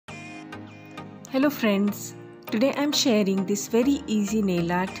Hello friends, today I am sharing this very easy nail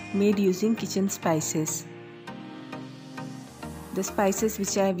art made using kitchen spices. The spices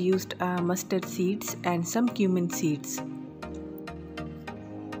which I have used are mustard seeds and some cumin seeds.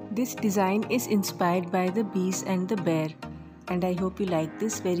 This design is inspired by the bees and the bear, and I hope you like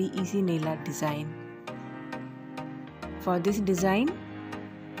this very easy nail art design. For this design,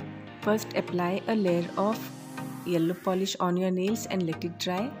 first apply a layer of yellow polish on your nails and let it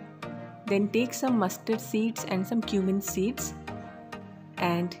dry. Then take some mustard seeds and some cumin seeds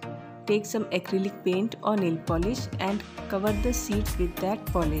and take some acrylic paint or nail polish and cover the seeds with that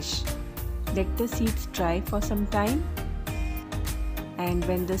polish. Let the seeds dry for some time, and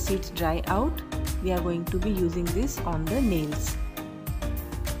when the seeds dry out, we are going to be using this on the nails.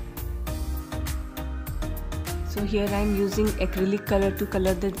 So here I am using acrylic color to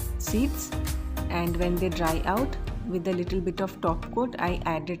color the seeds, and when they dry out, with a little bit of top coat, I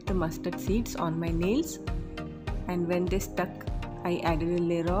added the mustard seeds on my nails, and when they stuck, I added a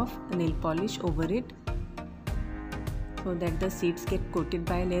layer of nail polish over it so that the seeds get coated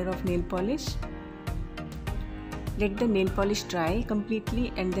by a layer of nail polish. Let the nail polish dry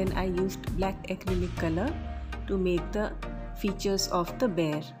completely, and then I used black acrylic color to make the features of the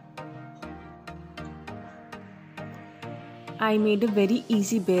bear. I made a very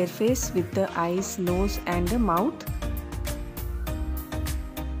easy bear face with the eyes, nose and the mouth.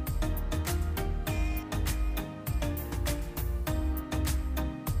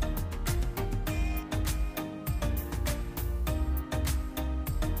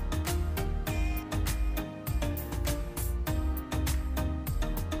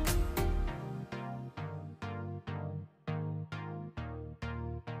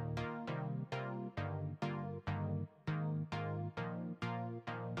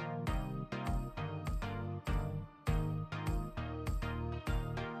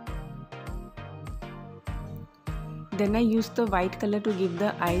 Then I used the white color to give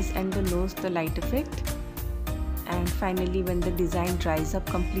the eyes and the nose the light effect. And finally, when the design dries up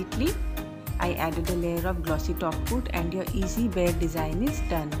completely, I added a layer of glossy top coat and your easy bear design is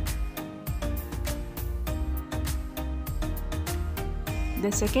done.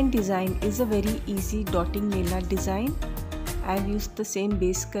 The second design is a very easy dotting nail art design. I have used the same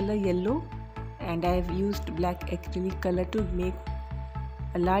base color yellow, and I have used black acrylic color to make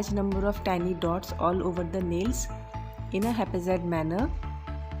a large number of tiny dots all over the nails in a haphazard manner,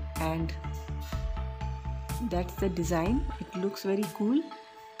 and that's the design. It looks very cool.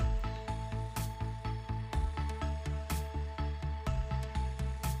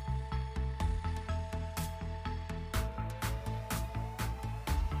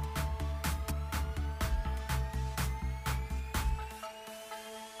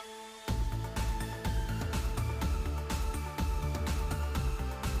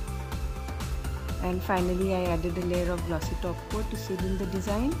 And finally I added a layer of glossy top coat to seal in the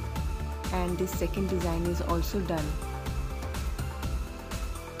design, and this second design is also done.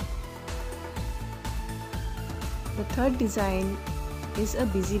 The third design is a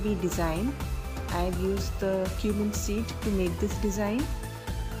busy bee design. I have used the cumin seed to make this design.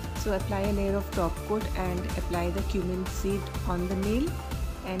 So apply a layer of top coat and apply the cumin seed on the nail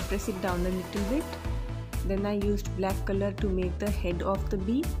and press it down a little bit. Then I used black color to make the head of the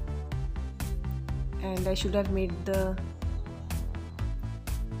bee, and I should have made the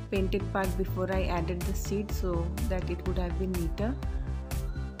painted part before I added the seed so that it would have been neater.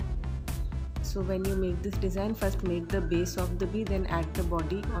 So when you make this design, first make the base of the bee, then add the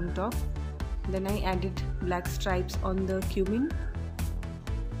body on top. Then I added black stripes on the cumin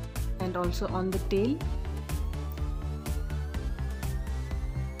and also on the tail.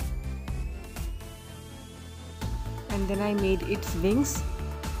 And then I made its wings.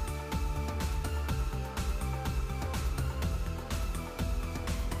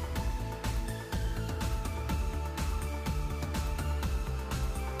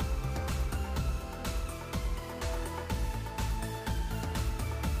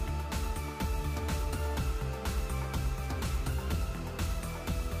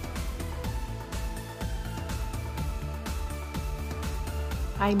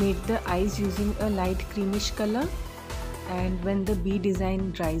 I made the eyes using a light creamish color, and when the bee design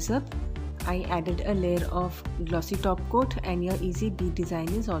dries up, I added a layer of glossy top coat and your easy bee design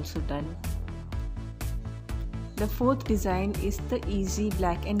is also done. The fourth design is the easy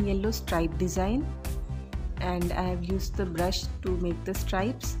black and yellow stripe design, and I have used the brush to make the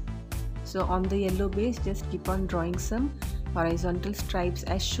stripes. So on the yellow base, just keep on drawing some horizontal stripes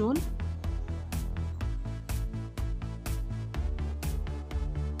as shown.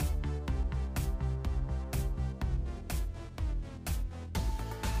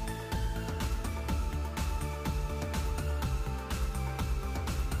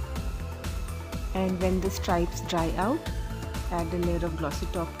 And when the stripes dry out, add a layer of glossy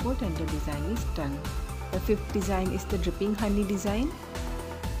top coat and the design is done. The fifth design is the dripping honey design,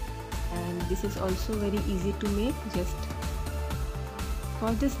 and this is also very easy to make.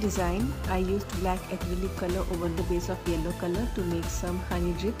 For this design, I used black acrylic color over the base of yellow color to make some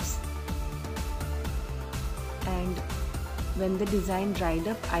honey drips. And when the design dried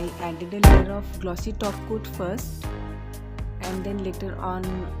up, I added a layer of glossy top coat first, and then later on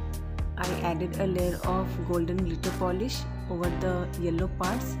I added a layer of golden glitter polish over the yellow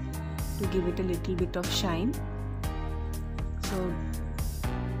parts to give it a little bit of shine. So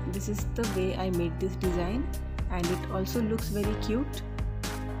this is the way I made this design, and it also looks very cute.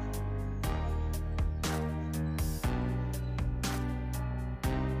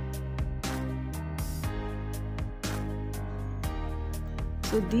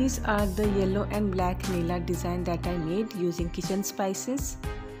 So these are the yellow and black nail art design that I made using kitchen spices.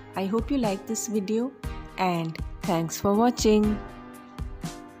 I hope you like this video, and thanks for watching.